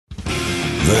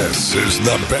This is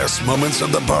the best moments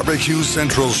of the Barbecue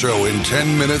Central show in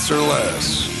 10 minutes or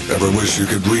less. Ever wish you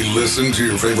could re-listen to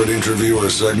your favorite interview or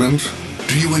segment?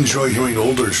 Do you enjoy hearing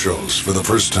older shows for the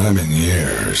first time in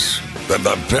years? Then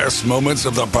the best moments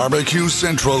of the Barbecue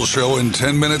Central show in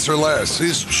 10 minutes or less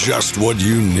is just what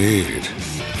you need.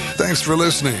 Thanks for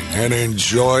listening and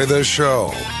enjoy the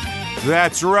show.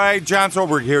 That's right. John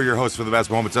Solberg here, your host for the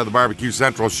best moments of the Barbecue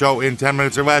Central show in 10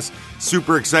 minutes or less.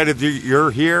 Super excited that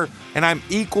you're here, and I'm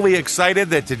equally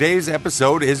excited that today's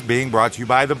episode is being brought to you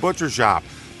by The Butcher Shop,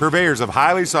 purveyors of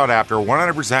highly sought-after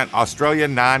 100%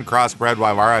 Australian non-crossbred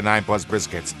Wyvara 9 Plus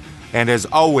biscuits. And as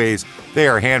always, they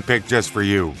are handpicked just for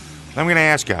you. I'm going to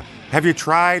ask you, have you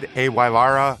tried a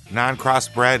Wyvara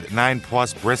non-crossbred 9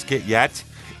 Plus brisket yet?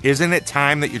 Isn't it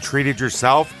time that you treated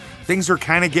yourself? Things are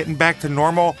kind of getting back to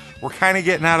normal. We're kind of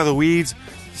getting out of the weeds.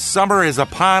 Summer is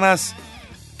upon us.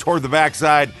 Toward the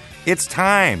backside, it's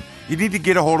time. You need to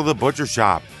get a hold of The Butcher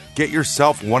Shop. Get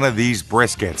yourself one of these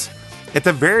briskets. At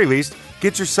the very least,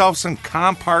 get yourself some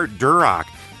Compart Duroc.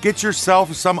 Get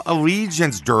yourself some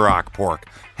Allegiance Duroc pork.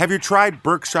 Have you tried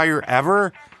Berkshire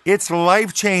ever? It's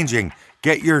life-changing.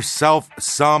 Get yourself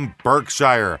some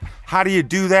Berkshire. How do you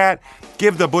do that?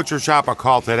 Give The Butcher Shop a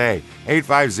call today.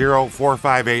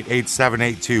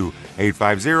 850-458-8782.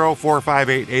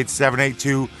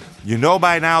 850-458-8782. You know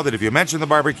by now that if you mention the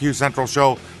Barbecue Central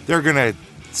show, they're going to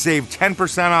save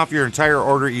 10% off your entire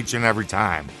order each and every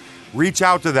time. Reach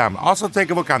out to them. Also take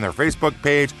a look on their Facebook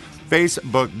page,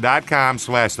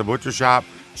 facebook.com/The Butcher Shop.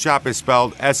 Shop is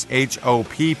spelled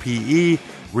S-H-O-P-P-E.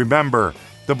 Remember,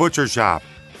 The Butcher Shop.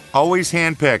 Always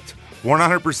handpicked,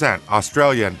 100%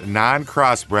 Australian,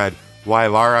 non-crossbred,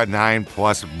 Wyvara 9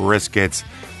 Plus briskets.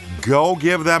 Go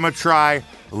give them a try.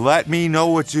 Let me know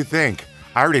what you think.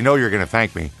 I already know you're going to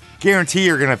thank me. Guarantee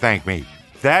you're going to thank me.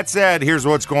 That said, here's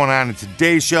what's going on in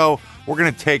today's show. We're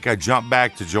going to take a jump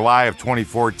back to July of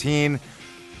 2014.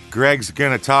 Greg's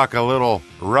going to talk a little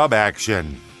rub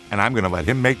action, and I'm going to let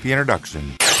him make the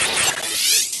introduction.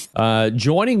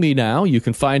 Joining me now, you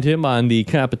can find him on the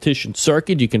competition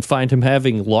circuit. You can find him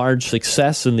having large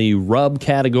success in the rub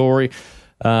category.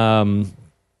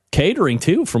 Catering,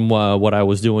 too, from what I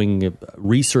was doing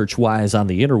research-wise on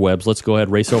the interwebs. Let's go ahead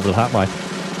and race over to the hotline.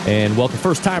 And welcome,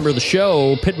 first-timer of the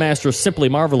show, Pitmaster of Simply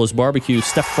Marvelous Barbecue,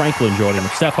 Steph Franklin joining me.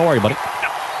 Steph, how are you, buddy?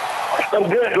 I'm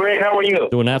good, Greg. How are you?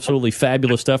 Doing absolutely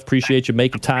fabulous stuff. Appreciate you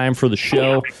making time for the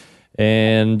show.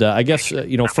 And I guess,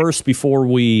 first, before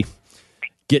we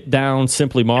get down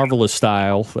Simply Marvelous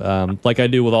style, like I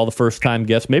do with all the first-time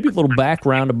guests, maybe a little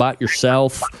background about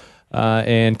yourself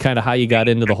and kind of how you got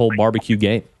into the whole barbecue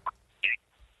game.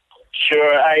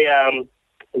 Sure.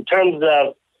 In terms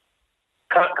of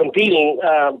competing,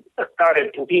 I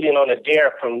started competing on a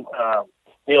dare from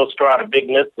Neil Stroud of Big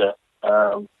Mista.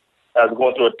 I was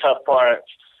going through a tough part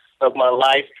of my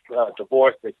life,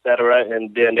 divorce, etc.,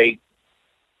 and then they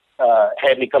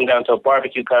had me come down to a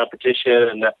barbecue competition,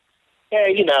 and I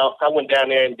went down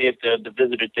there and did the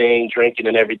visitor thing, drinking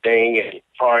and everything, and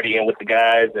partying with the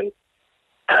guys, and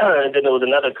then there was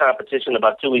another competition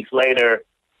about 2 weeks later,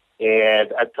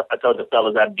 and I told the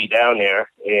fellas I'd be down there,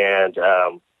 and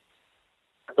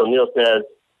so Neil says,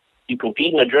 "You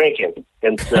competing or drinking?"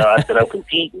 And so I said, "I'm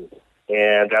competing."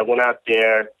 And I went out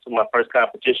there. So my first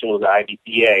competition was the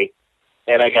IBCA,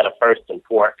 and I got a first in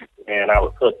pork, and I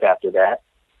was hooked after that.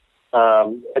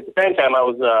 At the same time, I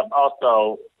was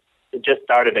also just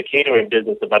started a catering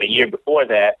business about a year before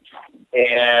that,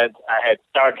 and I had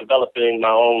started developing my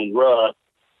own rub.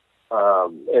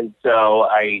 And so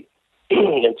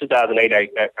in 2008, I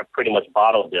pretty much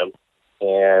bottled them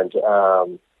and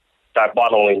started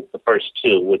bottling the first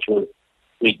two, which was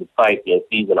sweet and spicy and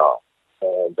seasonal.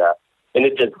 And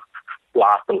it just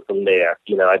blossomed from there.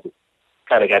 I just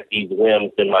kind of got these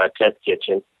whims in my test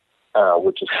kitchen,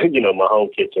 which is, my home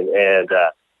kitchen, and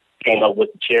came up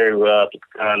with the cherry rub, the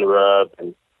pecan rub,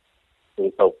 and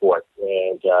so forth.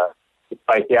 And the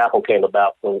spicy apple came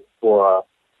about for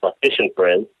my fishing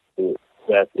friends who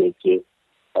asked me to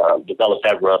develop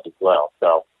that rub as well.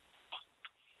 So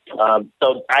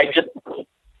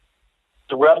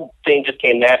the rub thing just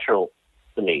came natural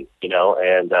to me,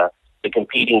 and the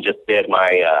competing just did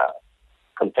my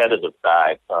competitive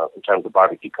side in terms of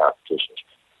barbecue competitions.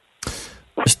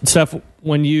 Steph,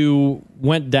 when you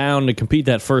went down to compete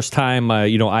that first time,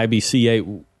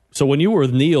 IBCA, so when you were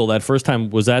with Neil that first time,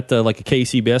 was that like a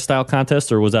KCBS style contest,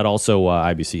 or was that also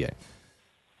IBCA?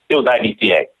 It was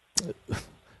IBCA.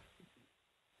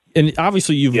 And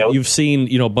obviously you've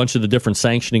seen, a bunch of the different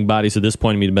sanctioning bodies at this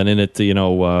point. I mean, you've been in it,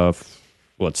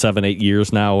 7-8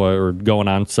 years now, or going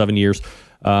on 7 years.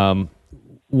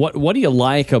 What do you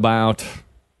like about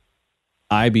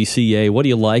IBCA. What do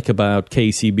you like about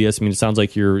KCBS? I mean, it sounds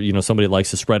like you're, somebody that likes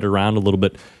to spread it around a little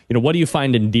bit. What do you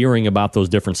find endearing about those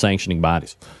different sanctioning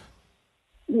bodies?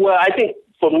 Well, I think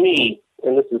for me,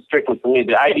 and this is strictly for me,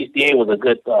 the IBCA was a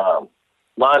good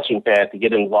launching pad to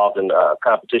get involved in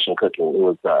competition cooking. It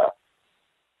was, a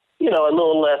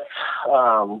little less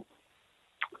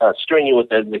strenuous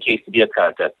as the KCBS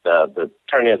contest. The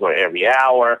turn-ins were every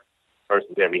hour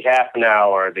versus every half an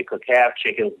hour. They cook half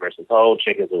chickens versus whole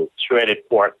chickens. It was shredded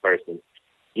pork versus,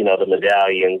 the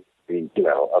medallions,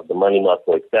 of the money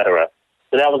muscle, et cetera.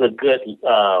 So that was a good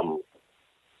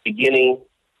beginning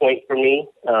point for me.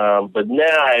 But now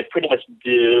I pretty much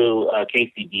do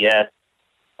KCBS.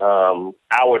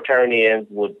 Our turn-ins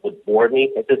would bore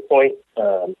me at this point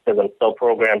because I'm so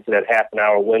programmed to that half an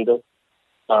hour window.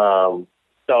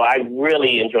 So I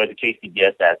really enjoy the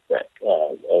KCBS aspect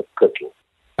of cooking.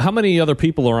 How many other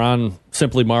people are on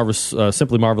Simply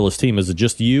Marvelous team? Is it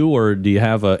just you, or do you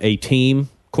have a team,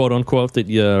 quote unquote, that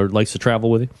likes to travel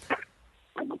with you?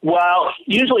 Well,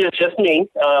 usually it's just me.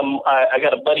 I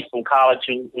got a buddy from college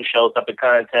who shows up at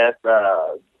contests,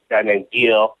 a guy named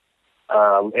Gil.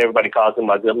 Everybody calls him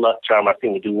my good luck charm. I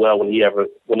seem to do well whenever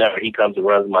he comes and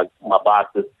runs my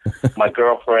boxes. My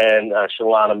girlfriend,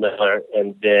 Shalana Miller,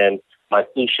 and then my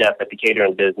sous chef at the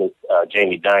catering business,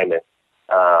 Jamie Diamond.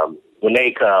 When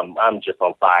they come, I'm just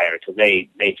on fire because they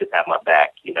just have my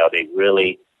back. They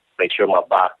really make sure my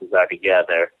boxes are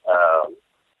together.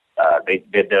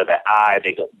 They're the eye.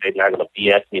 They're not going to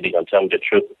BS me. They're going to tell me the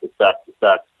truth. If it sucks, it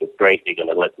sucks. If it's great, they're going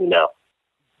to let me know.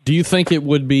 Do you think it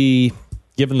would be,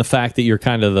 given the fact that you're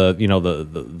kind of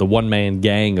the one-man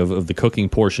gang of the cooking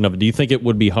portion of it, do you think it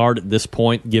would be hard at this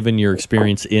point, given your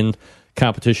experience in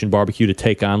competition barbecue, to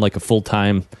take on like a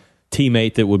full-time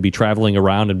teammate that would be traveling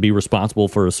around and be responsible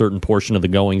for a certain portion of the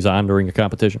goings-on during a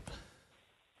competition?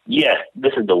 Yes,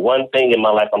 this is the one thing in my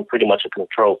life I'm pretty much a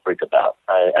control freak about.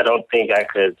 I don't think I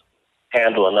could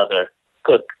handle another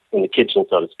cook in the kitchen,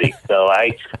 so to speak. So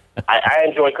I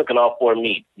enjoy cooking all four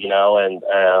meats, and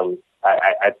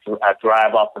I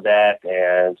thrive off of that.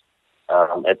 And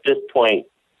at this point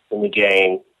in the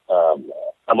game,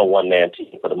 I'm a one-man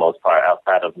team for the most part,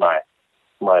 outside of my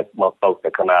folks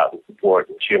that come out and support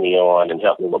and cheer me on and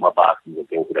help me with my boxes and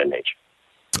things of that nature.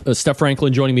 Steph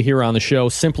Franklin joining me here on the show.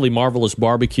 Simply Marvelous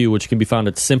Barbecue, which can be found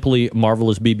at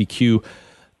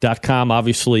simplymarvelousbbq.com.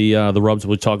 Obviously, the rubs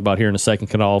we'll talk about here in a second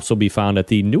can also be found at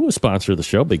the newest sponsor of the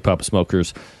show,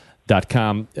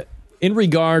 BigPoppaSmokers.com. In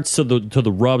regards to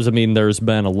the rubs, I mean, there's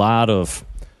been a lot of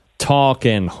talk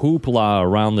and hoopla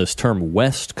around this term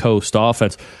West Coast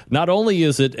offense. Not only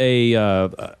is it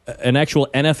an actual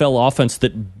NFL offense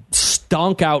that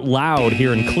stunk out loud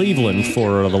here in Cleveland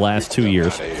for the last 2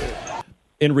 years,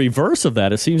 in reverse of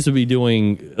that, it seems to be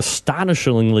doing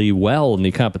astonishingly well in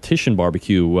the competition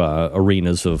barbecue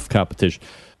arenas of competition.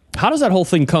 How does that whole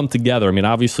thing come together? I mean,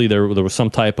 obviously there was some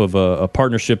type of a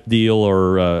partnership deal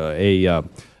or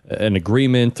an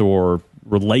agreement or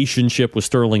relationship with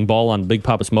Sterling Ball on Big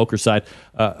Poppa Smoker's side.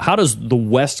 How does the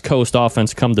West Coast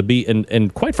offense come to be?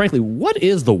 And quite frankly, what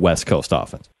is the West Coast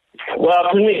offense? Well,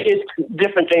 to me, it's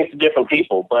different things to different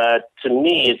people. But to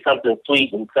me, it's something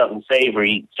sweet and something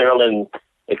savory. Sterling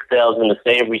excels in the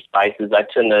savory spices. I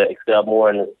tend to excel more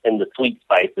in the sweet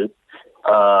spices,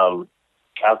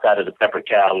 outside of the pepper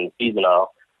cow and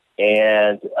seasonal.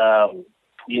 And,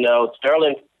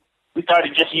 Sterling, we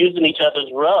started just using each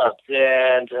other's rubs.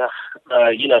 And,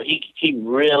 he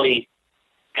really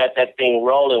got that thing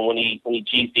rolling when he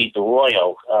GC'd the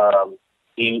Royal.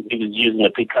 He was using the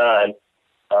pecan,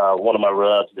 one of my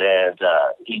rubs, and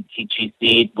he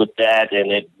GC'd with that,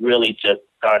 and it really just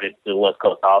started the West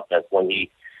Coast offense when he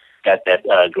got that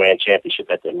grand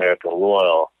championship at the American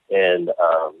Royal a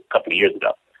couple of years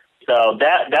ago. So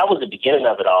that was the beginning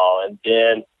of it all. And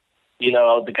then,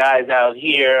 the guys out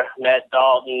here, Matt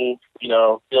Dalton,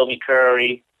 Sylvie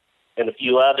Curry, and a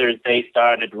few others, they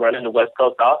started running the West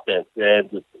Coast offense.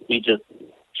 And we just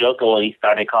jokingly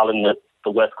started calling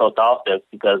the West Coast offense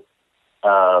because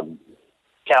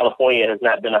California has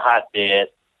not been a hotbed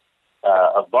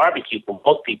of barbecue for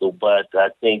most people, but I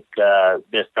think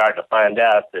they're starting to find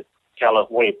out that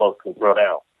California folks can throw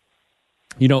down.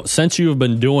 Since you've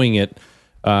been doing it,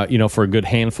 for a good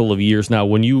handful of years now,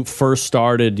 when you first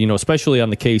started, especially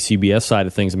on the KCBS side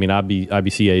of things, I mean,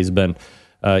 IBCA has been,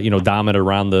 dominant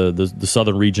around the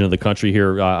southern region of the country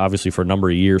here, obviously for a number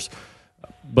of years.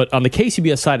 But on the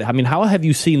KCBS side, I mean, how have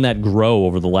you seen that grow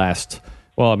over the last,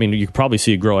 well, I mean, you could probably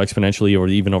see it grow exponentially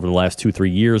even over the last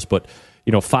 2-3 years, but,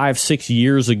 5-6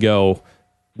 years ago,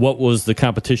 what was the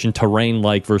competition terrain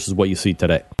like versus what you see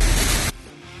today?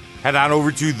 Head on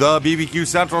over to the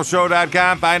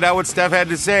BBQCentralShow.com. Find out what Steph had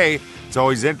to say It's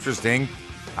always interesting.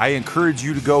 I encourage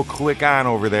you to go click on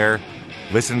over there,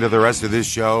 listen to the rest of this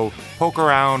show, poke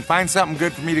around, find something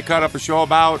good for me to cut up a show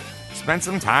about, spend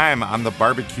some time on the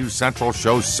Barbecue Central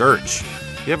Show search.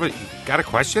 Got a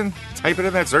question? Type it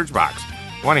in that search box.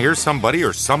 Want to hear somebody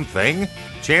or something?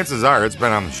 Chances are it's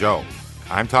been on the show.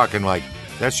 I'm talking like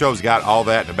that show's got all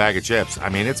that in a bag of chips. I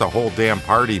mean, it's a whole damn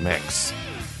party mix.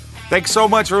 Thanks so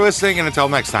much for listening, and until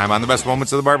next time on the best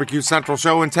moments of the Barbecue Central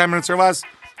Show in 10 minutes or less,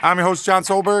 I'm your host, John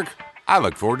Solberg. I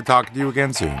look forward to talking to you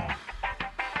again soon.